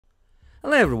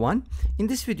Hello everyone. In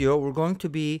this video we're going to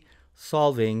be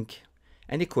solving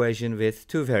an equation with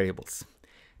two variables.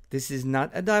 This is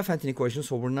not a Diophantine equation,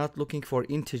 so we're not looking for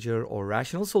integer or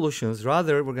rational solutions.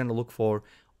 Rather, we're going to look for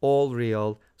all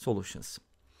real solutions.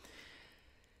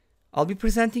 I'll be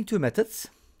presenting two methods,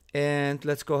 and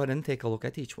let's go ahead and take a look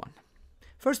at each one.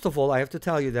 First of all, I have to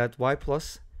tell you that y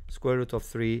plus square root of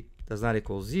 3 does not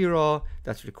equal 0.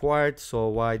 That's required, so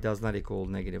y does not equal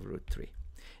negative root 3.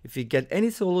 If we get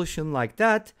any solution like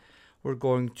that, we're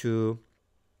going to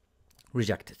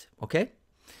reject it, okay?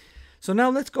 So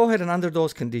now let's go ahead and under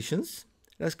those conditions,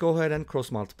 let's go ahead and cross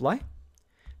multiply.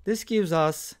 This gives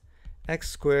us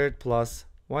x squared plus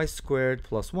y squared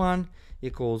plus 1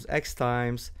 equals x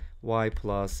times y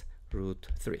plus root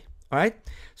 3. All right,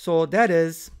 so that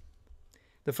is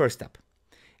the first step.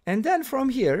 And then from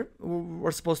here,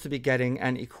 we're supposed to be getting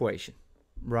an equation,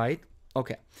 right?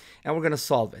 Okay, and we're going to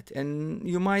solve it. And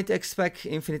you might expect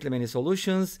infinitely many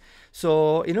solutions.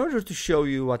 So in order to show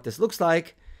you what this looks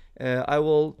like, I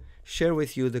will share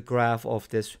with you the graph of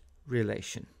this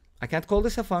relation. I can't call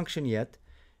this a function yet.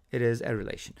 It is a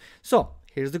relation. So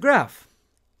here's the graph.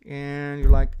 And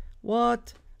you're like,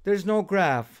 what? There's no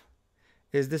graph.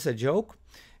 Is this a joke?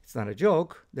 It's not a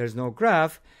joke. There's no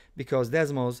graph because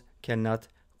Desmos cannot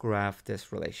graph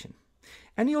this relation.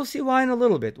 And you'll see why in a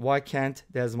little bit. Why can't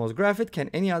Desmos graph it? Can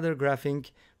any other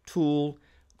graphing tool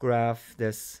graph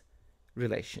this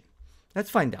relation? Let's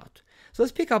find out. So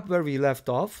let's pick up where we left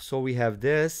off. So we have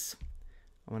this.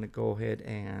 I want to go ahead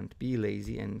and be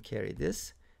lazy and carry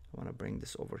this. I want to bring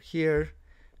this over here.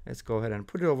 Let's go ahead and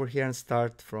put it over here and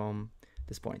start from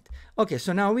this point. Okay,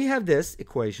 so now we have this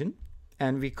equation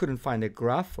and we couldn't find a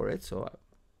graph for it. So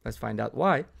let's find out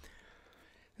why.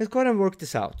 Let's go ahead and work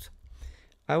this out.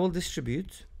 I will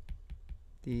distribute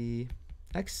the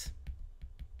x.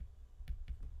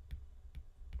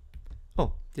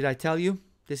 Oh, did I tell you?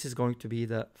 This is going to be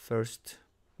the first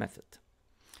method.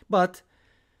 But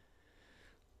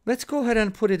let's go ahead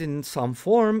and put it in some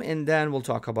form, and then we'll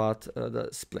talk about the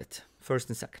split, first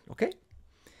and second, okay?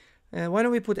 Why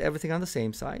don't we put everything on the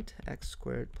same side? X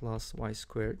squared plus y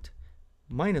squared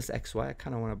minus xy. I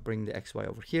kind of want to bring the xy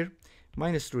over here.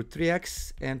 Minus root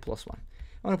 3x and plus 1.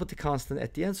 I want to put the constant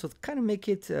at the end, so kind of make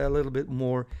it a little bit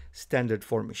more standard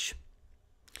formish.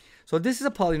 So this is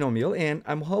a polynomial, and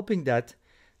I'm hoping that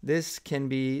this can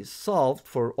be solved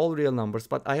for all real numbers,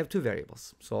 but I have two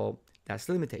variables. So that's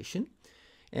the limitation,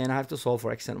 and I have to solve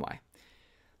for x and y.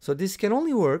 So this can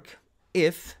only work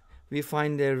if we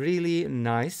find a really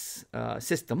nice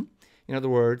system. In other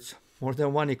words, more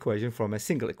than one equation from a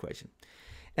single equation.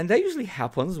 And that usually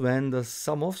happens when the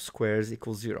sum of squares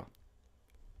equals 0.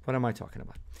 What am I talking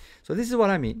about? So this is what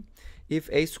I mean. If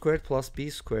a squared plus b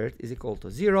squared is equal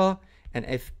to 0, and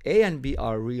if a and b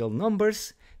are real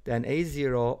numbers, then a is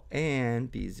 0 and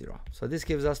b is 0. So this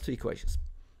gives us two equations.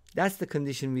 That's the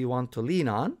condition we want to lean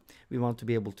on. We want to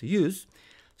be able to use.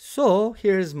 So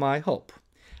here's my hope.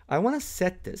 I want to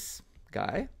set this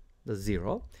guy, the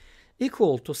 0,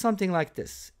 equal to something like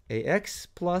this. Ax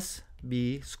plus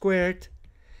b squared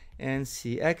and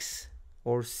cx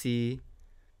or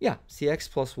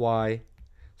cx plus y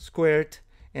squared,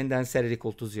 and then set it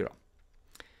equal to 0.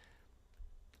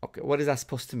 Okay, what is that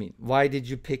supposed to mean? Why did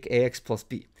you pick ax plus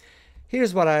b?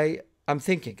 Here's what I'm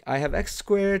thinking. I have x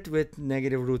squared with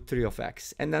negative root 3 of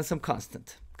x, and then some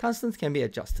constant. Constants can be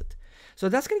adjusted. So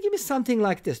that's going to give me something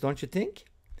like this, don't you think?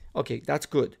 Okay, that's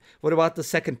good. What about the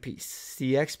second piece,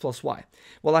 cx plus y?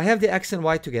 Well, I have the x and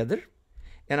y together,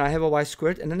 and I have a y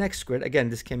squared and an x squared.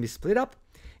 Again, this can be split up,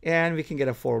 and we can get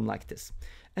a form like this.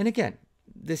 And again,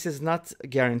 this is not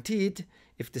guaranteed.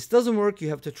 If this doesn't work, you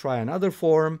have to try another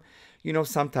form. You know,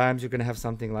 sometimes you're going to have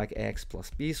something like ax plus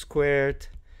b squared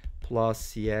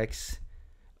plus cx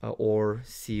or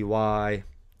cy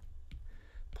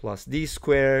plus d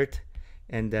squared,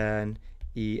 and then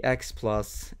ex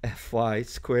plus fy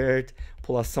squared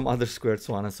plus some other squared,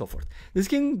 so on and so forth. This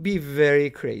can be very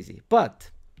crazy,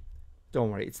 but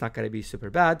don't worry, it's not going to be super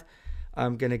bad.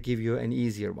 I'm going to give you an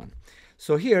easier one.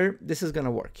 So here, this is going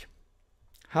to work.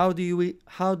 How do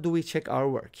we check our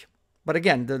work? But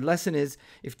again, the lesson is,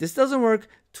 if this doesn't work,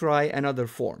 try another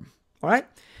form. All right?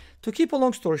 To keep a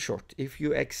long story short, if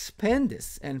you expand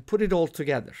this and put it all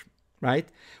together, right,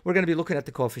 we're going to be looking at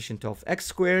the coefficient of x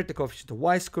squared, the coefficient of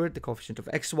y squared, the coefficient of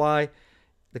xy,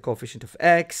 the coefficient of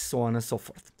x, so on and so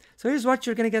forth. So here's what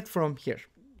you're going to get from here.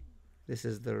 This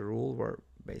is the rule we're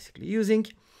basically using.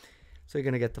 So you're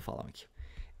going to get the following.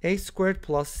 A squared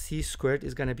plus c squared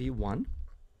is going to be 1.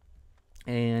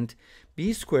 And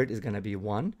b squared is going to be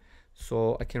 1.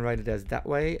 So I can write it as that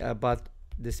way, but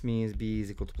this means b is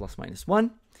equal to plus minus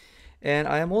 1. And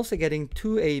I am also getting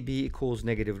 2ab equals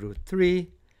negative root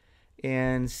 3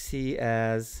 and c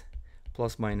as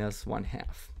plus minus 1/2.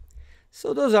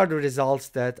 So those are the results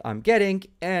that I'm getting.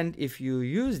 And if you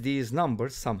use these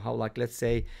numbers somehow, like let's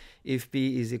say if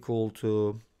b is equal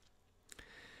to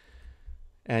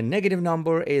a negative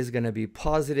number, a is going to be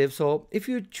positive. So if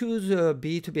you choose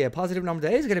b to be a positive number,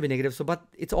 the a is going to be negative. So, but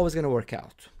it's always going to work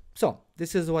out. So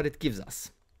this is what it gives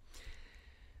us.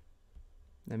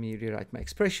 Let me rewrite my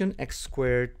expression. X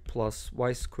squared plus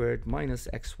y squared minus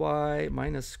xy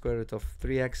minus square root of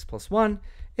 3x plus 1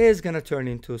 is going to turn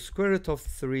into square root of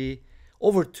 3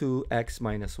 over 2x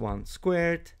minus 1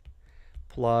 squared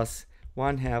plus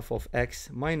 1/2 of x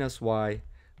minus y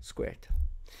squared.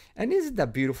 And isn't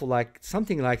that beautiful? Like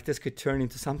something like this could turn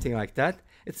into something like that.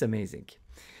 It's amazing.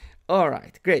 All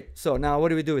right, great. So now what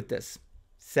do we do with this?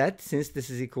 Set, since this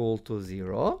is equal to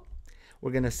 0,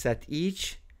 we're going to set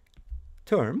each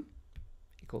term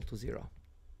equal to 0.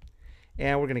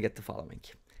 And we're going to get the following.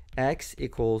 X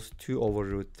equals 2 over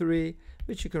root 3,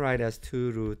 which you can write as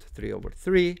 2 root 3 over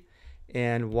 3.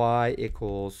 And y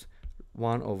equals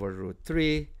 1 over root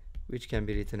 3, which can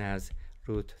be written as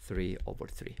root 3 over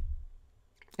 3.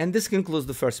 And this concludes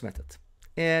the first method.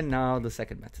 And now the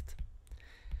second method.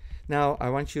 Now I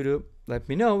want you to let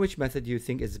me know which method you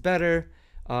think is better.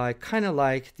 I kind of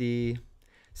like the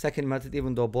second method,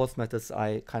 even though both methods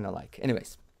I kind of like.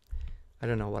 Anyways, I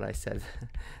don't know what I said.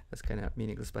 That's kind of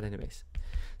meaningless, but anyways.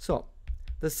 So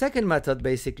the second method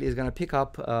basically is going to pick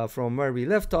up from where we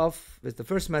left off with the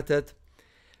first method.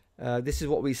 This is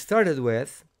what we started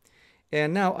with.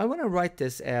 And now I want to write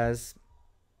this as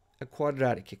a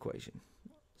quadratic equation.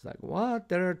 It's like, what?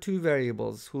 There are two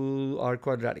variables who are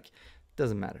quadratic.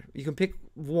 Doesn't matter. You can pick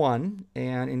one,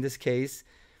 and in this case,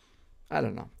 I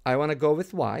don't know. I want to go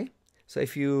with y. So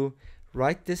if you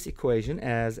write this equation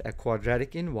as a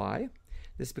quadratic in y,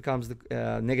 this becomes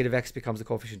the negative x becomes the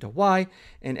coefficient of y,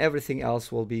 and everything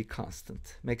else will be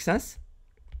constant. Make sense?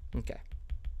 Okay.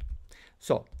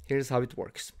 So here's how it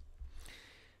works.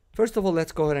 First of all,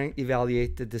 let's go ahead and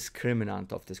evaluate the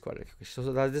discriminant of this quadratic equation.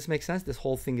 So does this make sense? This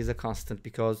whole thing is a constant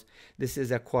because this is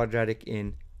a quadratic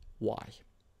in y.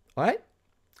 All right?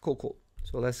 Cool, cool.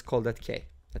 So let's call that k,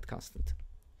 that constant.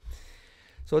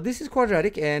 So this is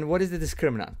quadratic, and what is the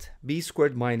discriminant? B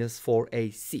squared minus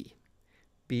 4ac.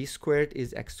 B squared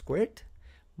is x squared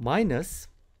minus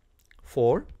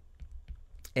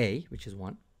 4a, which is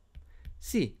 1.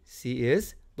 C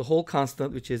is the whole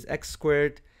constant, which is x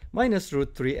squared minus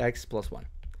root 3x plus 1.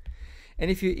 And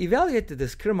if you evaluate the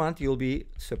discriminant, you'll be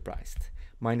surprised.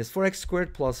 Minus 4x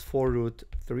squared plus 4 root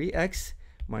 3x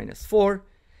minus 4.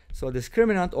 So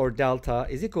discriminant, or delta,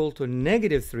 is equal to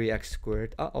negative 3x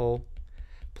squared,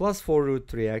 plus 4 root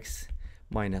 3x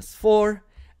minus 4.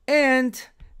 And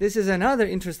this is another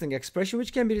interesting expression,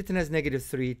 which can be written as negative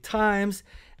 3 times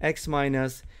x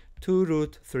minus 2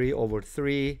 root 3 over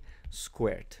 3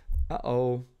 squared.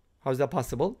 How's that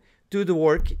possible? Do the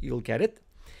work, you'll get it.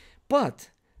 But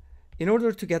in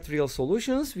order to get real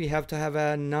solutions, we have to have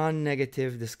a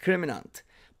non-negative discriminant.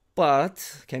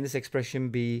 But can this expression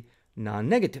be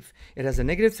non-negative? It has a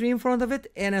negative 3 in front of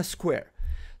it and a square.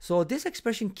 So this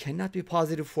expression cannot be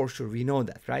positive for sure. We know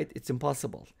that, right? It's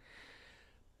impossible.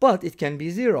 But it can be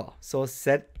 0. So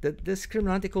set the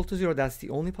discriminant equal to 0. That's the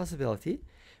only possibility,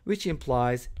 which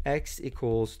implies x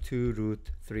equals 2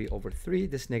 root 3 over 3.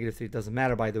 This negative 3 doesn't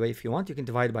matter, by the way. If you want, you can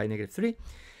divide by negative 3.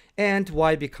 And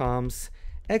y becomes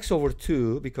x over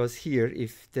 2, because here,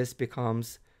 if this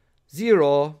becomes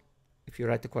 0, if you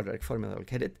write the quadratic formula, you'll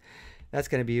get it. That's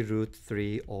going to be root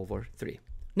 3 over 3.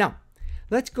 Now,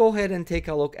 let's go ahead and take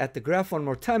a look at the graph one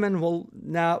more time. And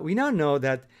we now know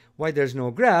that why there's no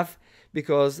graph,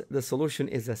 because the solution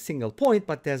is a single point,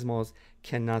 but Desmos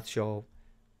cannot show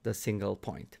the single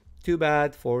point. Too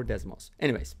bad for Desmos.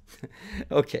 Anyways,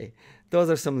 okay, those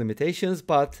are some limitations,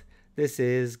 but this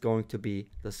is going to be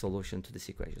the solution to this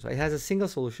equation. So it has a single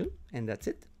solution, and that's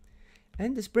it.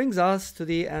 And this brings us to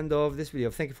the end of this video.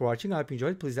 Thank you for watching. I hope you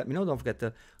enjoyed. Please let me know. Don't forget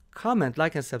to comment,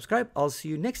 like, and subscribe. I'll see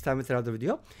you next time with another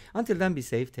video. Until then, be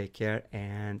safe, take care,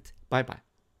 and bye-bye.